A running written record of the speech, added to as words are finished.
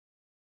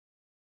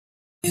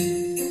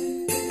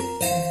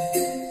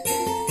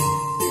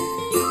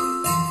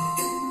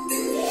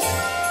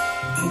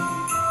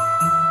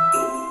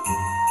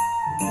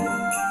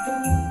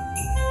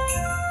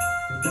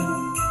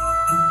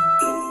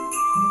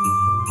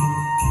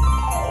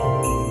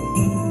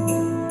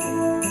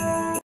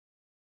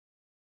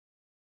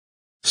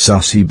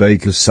Sussy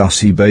Baka,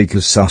 Sussy Baka,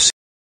 Sussy.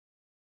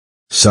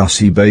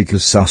 Sussy Baka,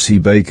 Sussy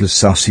Baka,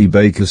 Sussy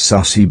Baka,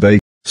 Sussy Baka.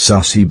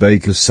 Sussy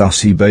Baka,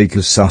 Sussy Baka,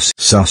 Sussy.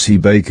 Sussy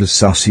Baka,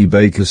 Sussy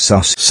Baka, Sussy.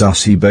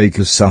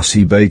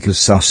 Sussy Baka,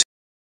 Sussy Baka, Sussy.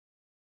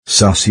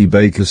 Sussy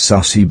Baka,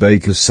 Sussy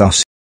Baka,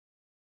 Sussy.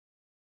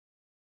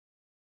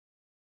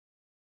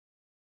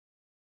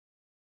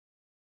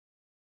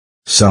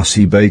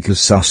 Sussy Baka,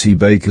 Sussy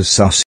Baka,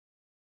 Sussy.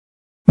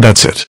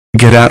 That's it.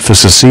 Get out for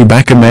Sussy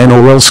Baka man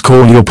or else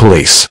call your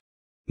police.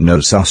 No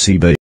Sussy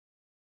Baka.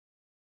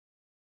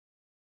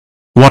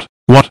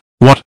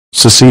 What?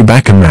 Sussy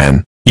Baka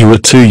man, you were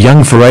too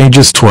young for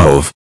ages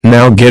 12,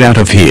 now get out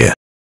of here.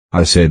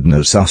 I said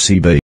no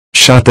Sussy Baka.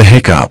 Shut the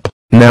heck up,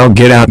 now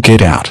get out.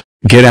 Get out.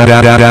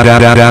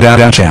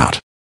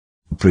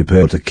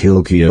 Prepare to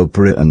kill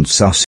Kyopra and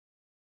Sussy.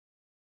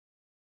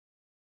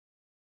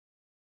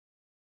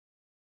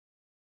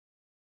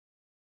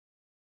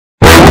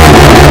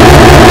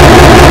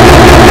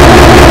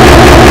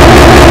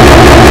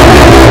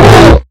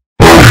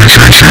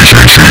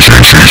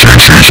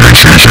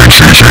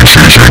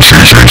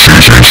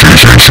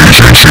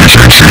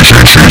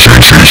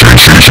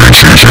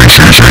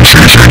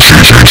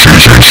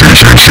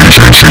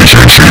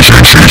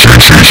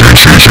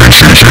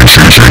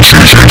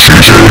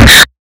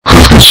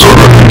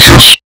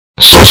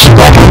 Sussy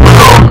Baka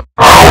man,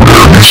 how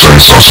dare you say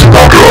Sussy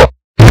Baka?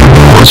 You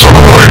know it's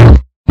annoying.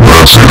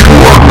 That's if you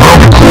are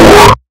round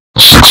core.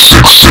 6